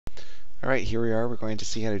Alright, here we are. We're going to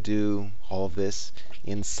see how to do all of this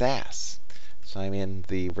in SAS. So I'm in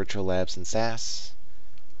the Virtual Labs in SAS.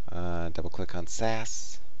 Double click on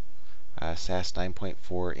SAS. SAS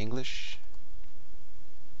 9.4 English.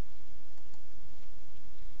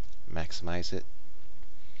 Maximize it.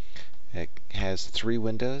 It has 3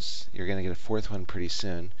 windows. You're going to get a 4th one pretty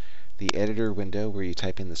soon. The editor window where you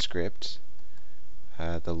type in the script.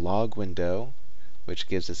 The log window, which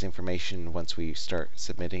gives us information once we start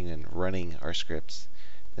submitting and running our scripts.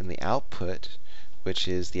 Then the output, which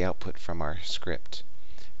is the output from our script.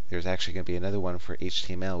 There's actually going to be another one for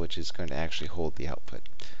HTML, which is going to actually hold the output.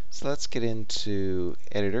 So let's get into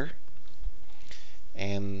Editor.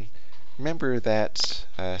 And remember that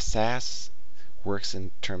SAS works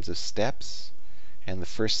in terms of steps. And the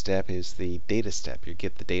first step is the data step. You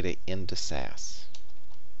get the data into SAS.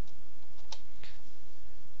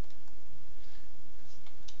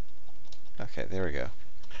 Okay, there we go.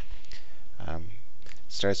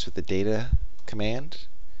 Starts with the data command.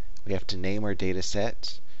 We have to name our data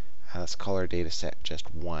set. Let's call our data set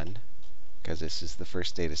just 1, because this is the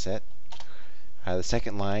first data set. The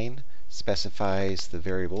second line specifies the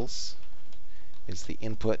variables. It's the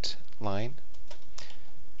input line.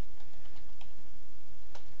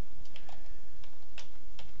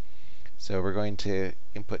 So we're going to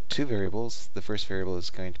input 2 variables. The first variable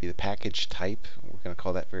is going to be the package type. We're going to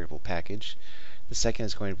call that variable package. The second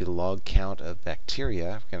is going to be the log count of bacteria.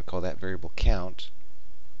 We're going to call that variable count.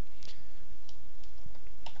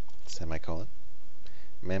 Semicolon.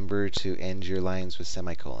 Remember to end your lines with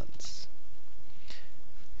semicolons.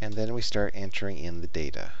 And then we start entering in the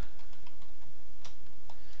data.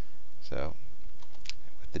 So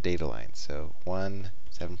with the data line. So 1,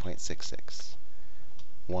 7.66.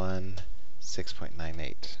 1,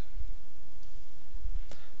 6.98.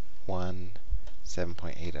 1,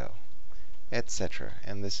 7.80, etc.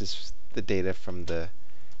 And this is the data from the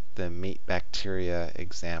meat bacteria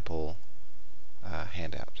example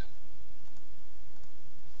handout.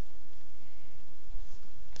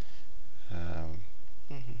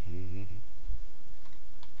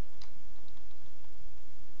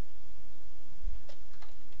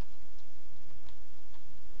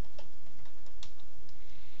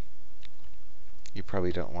 You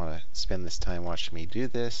probably don't want to spend this time watching me do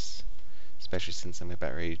this, especially since I'm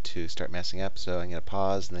about ready to start messing up, so I'm going to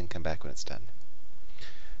pause and then come back when it's done.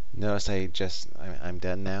 Notice I'm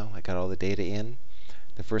done now. I got all the data in.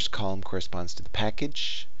 The first column corresponds to the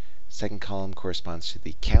package. Second column corresponds to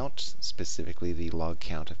the count, specifically the log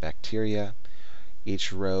count of bacteria.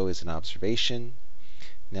 Each row is an observation.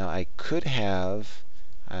 Now I could have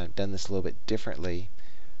done this a little bit differently.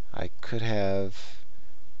 I could have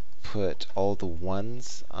put all the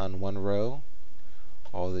 1s on one row,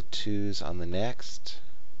 all the 2s on the next,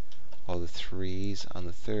 all the 3s on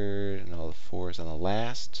the third, and all the 4s on the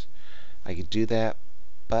last. I could do that,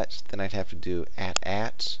 but then I'd have to do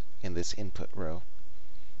at in this input row.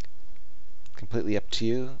 Completely up to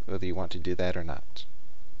you whether you want to do that or not.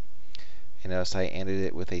 And notice I ended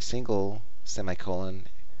it with a single semicolon,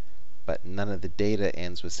 but none of the data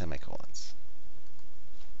ends with semicolons.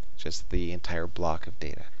 Just the entire block of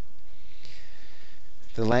data.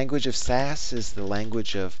 The language of SAS is the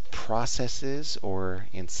language of processes, or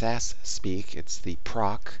in SAS speak, it's the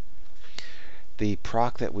proc. The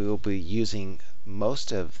proc that we will be using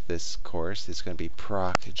most of this course is going to be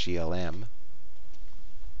proc GLM.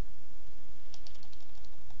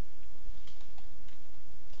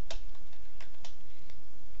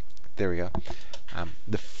 There we go.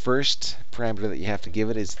 The first parameter that you have to give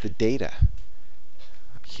it is the data.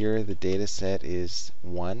 Here the data set is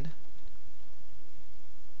 1.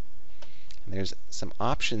 And there's some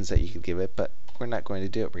options that you could give it, but we're not going to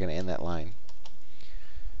do it. We're going to end that line.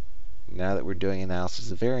 Now that we're doing analysis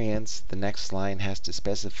of variance, the next line has to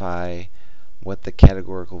specify what the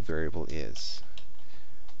categorical variable is.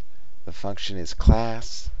 The function is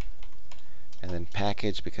class, and then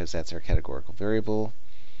package, because that's our categorical variable.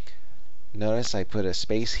 Notice I put a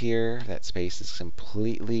space here. That space is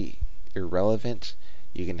completely irrelevant.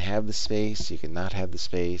 You can have the space, you can not have the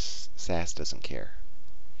space. SAS doesn't care.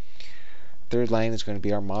 Third line is going to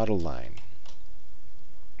be our model line.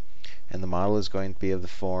 And the model is going to be of the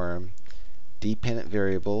form dependent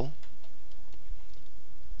variable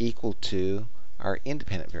equal to our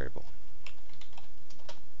independent variable.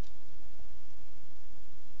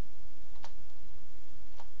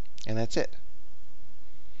 And that's it.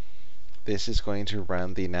 This is going to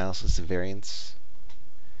run the analysis of variance.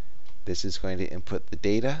 This is going to input the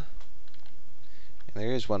data. And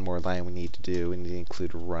there is one more line we need to do. We need to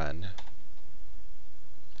include run.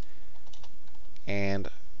 And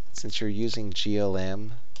since you're using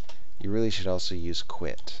GLM, You really should also use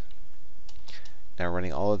quit. Now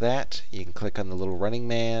running all of that, you can click on the little running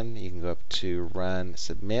man, you can go up to run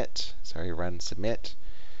submit,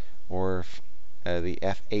 or the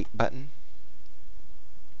F8 button.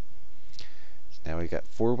 Now we've got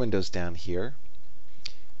 4 windows down here.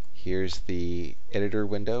 Here's the editor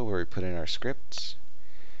window where we put in our scripts.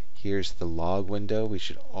 Here's the log window. We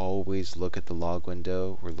should always look at the log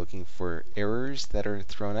window. We're looking for errors that are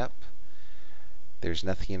thrown up. There's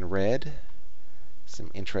nothing in red.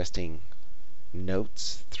 Some interesting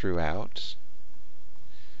notes throughout.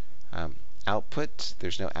 Output,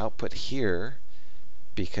 there's no output here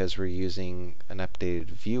because we're using an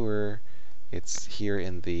updated viewer. It's here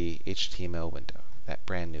in the HTML window, that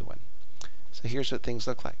brand new one. So here's what things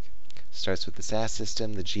look like. Starts with the SAS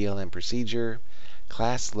system, the GLM procedure,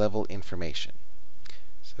 class level information.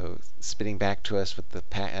 So spitting back to us what the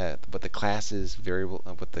class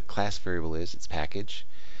variable is, its package,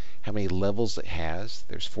 how many levels it has.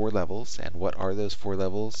 There's 4 levels, and what are those 4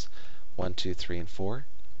 levels? 1, 2, 3, and 4.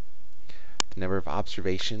 The number of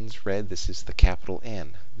observations read, this is the capital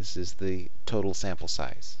N. This is the total sample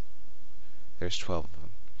size. There's 12 of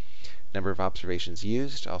them. Number of observations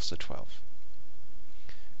used, also 12.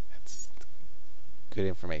 That's good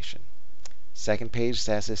information. Second page,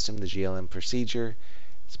 SAS system, the GLM procedure,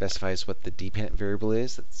 specifies what the dependent variable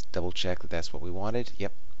is. Let's double check that that's what we wanted.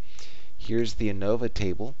 Yep. Here's the ANOVA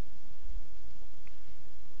table.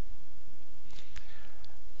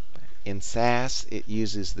 In SAS, it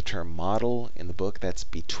uses the term model. In the book, that's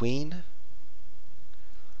between.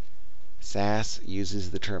 SAS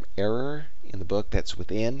uses the term error. In the book, that's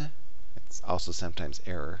within. It's also sometimes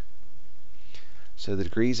error. So the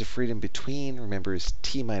degrees of freedom between, remember, is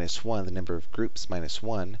t minus 1, the number of groups minus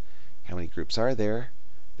 1. How many groups are there?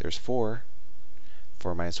 There's 4.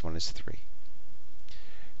 4 minus 1 is 3.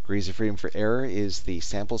 Degrees of freedom for error is the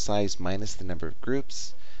sample size minus the number of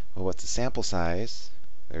groups. Well, what's the sample size?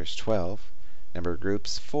 There's 12. Number of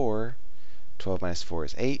groups, 4. 12 minus 4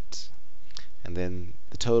 is 8. And then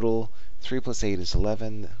the total, 3 plus 8 is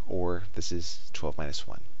 11, or this is 12 minus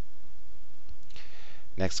 1.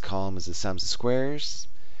 Next column is the sums of squares.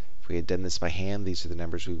 If we had done this by hand, these are the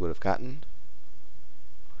numbers we would have gotten.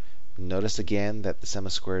 Notice again that the sum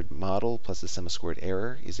of squared model plus the sum of squared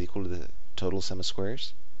error is equal to the total sum of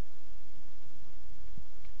squares.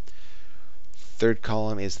 Third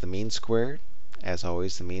column is the mean squared. As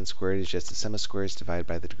always, the mean squared is just the sum of squares divided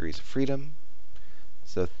by the degrees of freedom.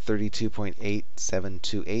 So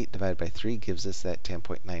 32.8728 divided by 3 gives us that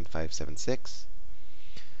 10.9576.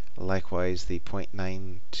 Likewise, the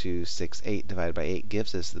 0.9268 divided by 8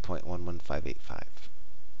 gives us the 0.11585.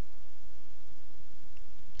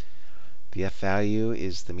 The F value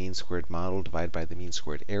is the mean squared model divided by the mean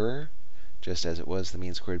squared error, just as it was the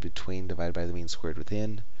mean squared between divided by the mean squared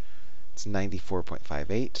within. It's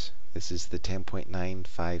 94.58. This is the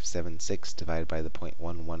 10.9576 divided by the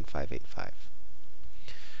 0.11585.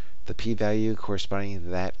 The p-value corresponding to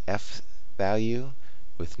that F value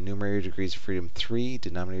with numerator degrees of freedom 3,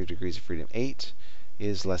 denominator degrees of freedom 8,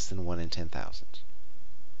 is less than 1 in 10,000.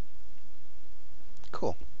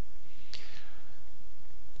 Cool.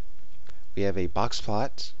 We have a box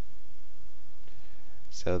plot.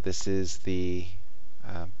 So this is the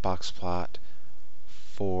box plot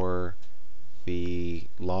for the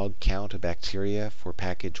log count of bacteria for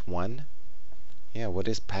package 1. Yeah, what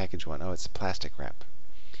is package 1? Oh, it's plastic wrap.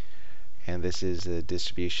 And this is the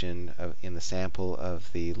distribution in the sample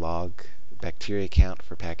of the log bacteria count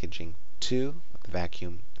for packaging 2, the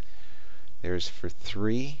vacuum. There's for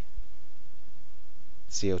 3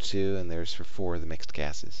 CO2, and there's for 4 the mixed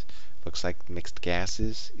gases. Looks like mixed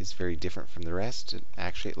gases is very different from the rest.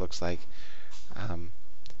 Actually, it looks like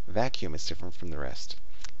vacuum is different from the rest.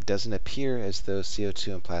 It doesn't appear as though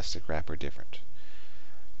CO2 and plastic wrap are different.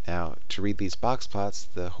 Now, to read these box plots,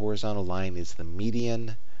 the horizontal line is the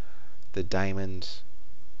median, the diamond,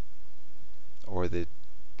 or the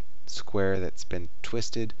square that's been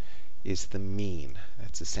twisted, is the mean.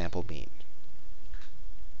 That's the sample mean.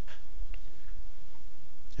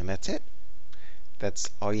 And that's it. That's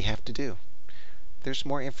all you have to do. There's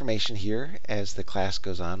more information here. As the class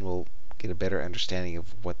goes on, we'll get a better understanding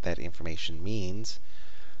of what that information means.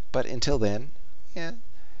 But until then, yeah,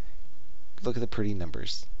 look at the pretty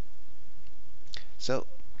numbers. So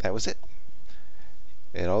that was it.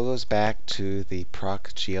 It all goes back to the proc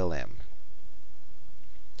GLM.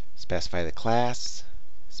 Specify the class,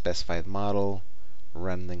 specify the model,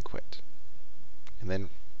 run, then quit. And then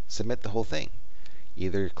submit the whole thing.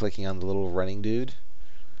 Either clicking on the little running dude,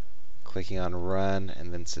 clicking on run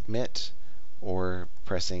and then submit, or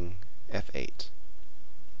pressing F8.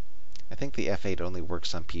 I think the F8 only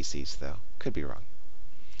works on PCs, though. Could be wrong.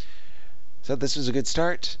 So this was a good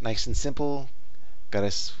start. Nice and simple. Got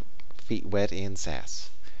us feet wet in SAS.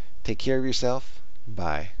 Take care of yourself.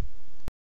 Bye.